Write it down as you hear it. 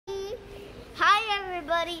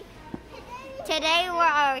everybody. Today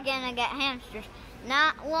we're gonna get hamsters.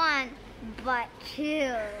 Not one, but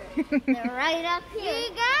two. They're right up here. We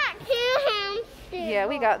got two hamsters. Yeah,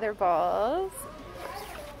 we got their balls.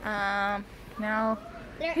 Now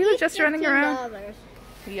They're he was each just running around.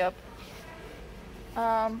 $15. Yep.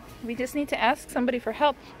 We just need to ask somebody for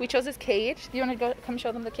help. We chose this cage. Do you want to go come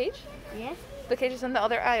show them the cage? Yes. The cage is in the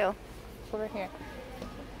other aisle. Over here.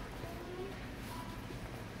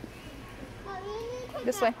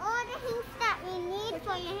 This way. All the things that we need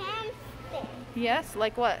for your hamster. Yes,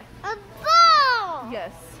 like what? A ball.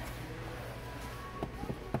 Yes.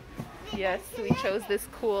 Yes, we chose this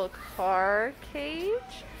cool car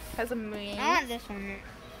cage. Has a maze. I want this one.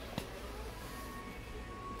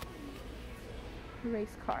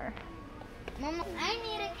 Race car. Mama, I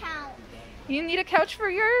need a couch. You need a couch for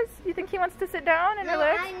yours? You think he wants to sit down and No,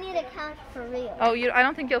 relax? I need a couch for real. Oh, I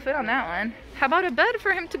don't think you'll fit on that one. How about a bed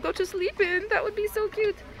for him to go to sleep in? That would be so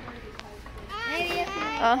cute. Maybe it's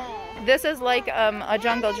my This is like a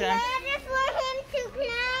jungle gym. I just want him to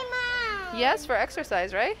climb out. Yes, for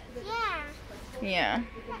exercise, right? Yeah. Yeah.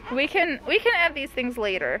 We can add these things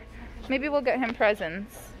later. Maybe we'll get him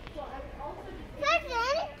presents.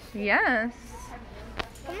 Presents? Yes.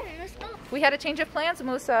 Come on, let's go. We had a change of plans,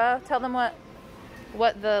 Musa. Tell them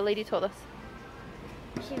what the lady told us.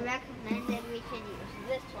 She recommended we should use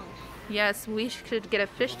this one. Yes, we should get a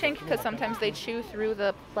fish tank because sometimes they chew through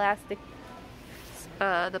the plastic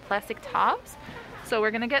tops. So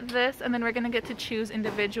we're gonna get this, and then we're gonna get to choose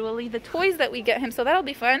individually the toys that we get him. So that'll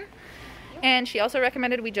be fun. And she also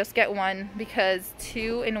recommended we just get one because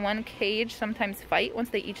two in one cage sometimes fight once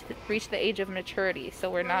they each reach the age of maturity. So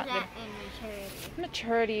we're not gonna...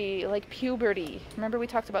 Maturity, like puberty. Remember we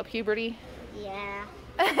talked about puberty? Yeah.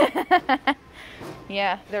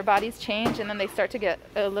 Yeah, their bodies change and then they start to get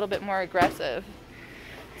a little bit more aggressive.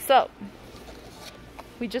 So,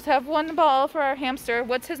 we just have one ball for our hamster.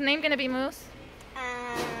 What's his name gonna be, Moose?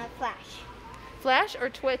 Flash. Flash or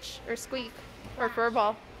Twitch or Squeak or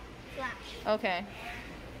Furball? Flash. Okay.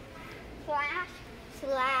 Flash.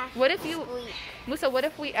 Slash. What if you... Squeak. Musa, what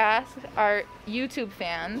if we ask our YouTube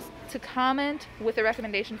fans to comment with a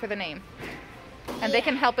recommendation for the name? And they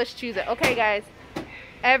can help us choose it. Okay, guys.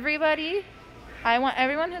 Everybody, I want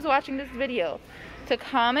everyone who's watching this video to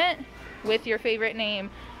comment with your favorite name.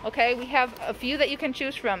 Okay, we have a few that you can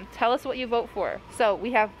choose from. Tell us what you vote for. So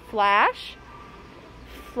we have Flash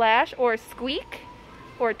or Squeak,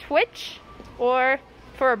 or Twitch, or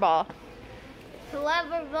Furball.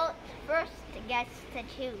 Whoever votes first gets to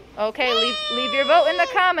choose. Okay, leave your vote in the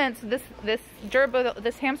comments.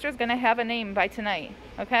 This hamster is gonna have a name by tonight.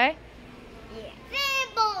 Okay? Yeah.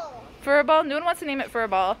 Fibble. Furball. No one wants to name it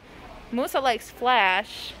Furball. Musa likes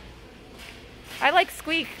Flash. I like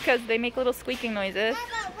Squeak because they make little squeaking noises.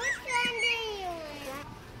 Mama, which one do you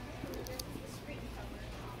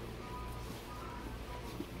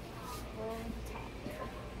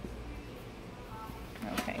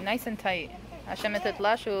want? Okay, nice and tight. عشان ما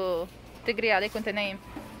تطلعش وتجري عليك وانت نايم.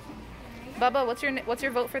 Baba, what's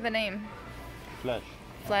your vote for the name? Flash.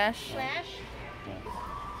 Flash. Flash.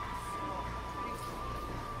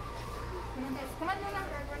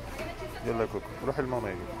 يلا كوكو روحي لماما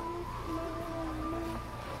يجي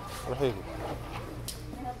روحي